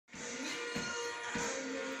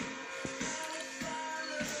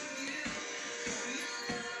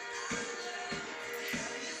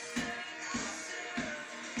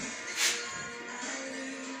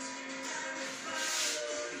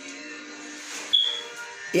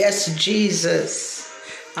Yes, Jesus,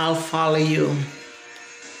 I'll follow you.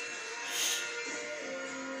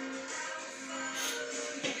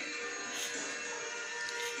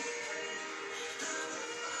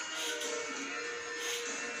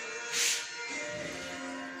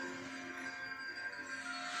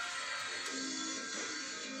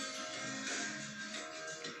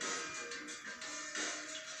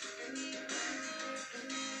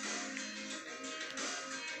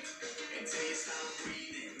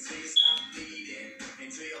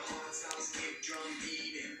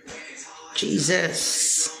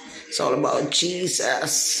 Jesus. It's all about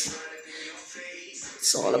Jesus.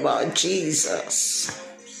 It's all about Jesus.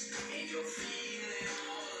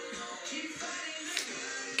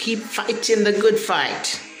 Keep fighting the good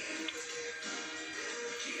fight.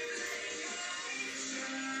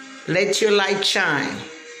 Let your light shine.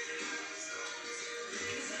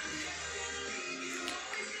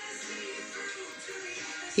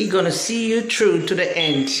 He's gonna see you through to the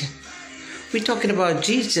end. We're talking about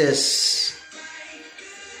Jesus.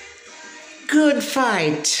 Good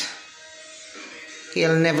fight.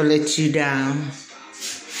 He'll never let you down.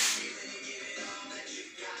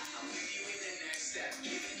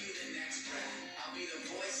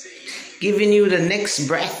 Giving you the next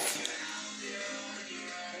breath.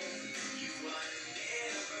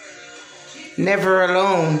 Never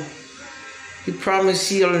alone. He promised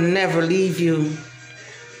he'll never leave you.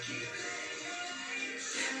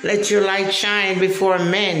 Let your light shine before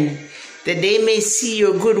men, that they may see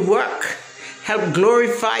your good work. Help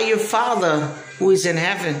glorify your Father who is in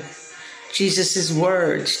heaven. Jesus'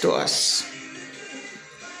 words to us.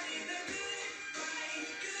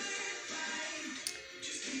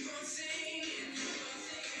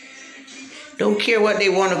 Don't care what they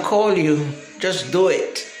want to call you. Just do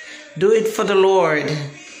it. Do it for the Lord.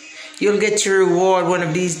 You'll get your reward one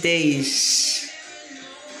of these days.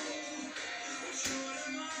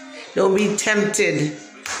 Don't be tempted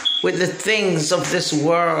with the things of this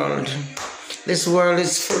world. This world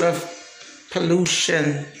is full of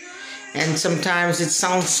pollution. And sometimes it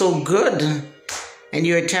sounds so good and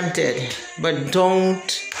you're tempted. But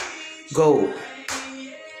don't go.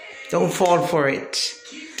 Don't fall for it.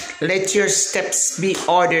 Let your steps be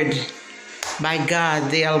ordered by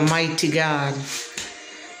God, the Almighty God.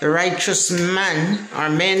 The righteous man or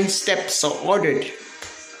men's steps are ordered.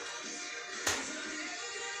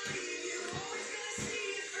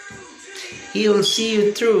 He will see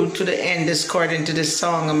you through to the end, according to the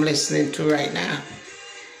song I'm listening to right now.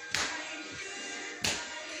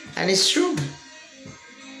 And it's true.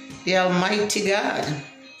 The Almighty God.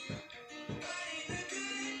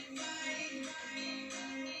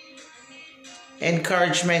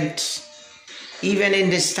 Encouragement, even in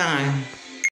this time.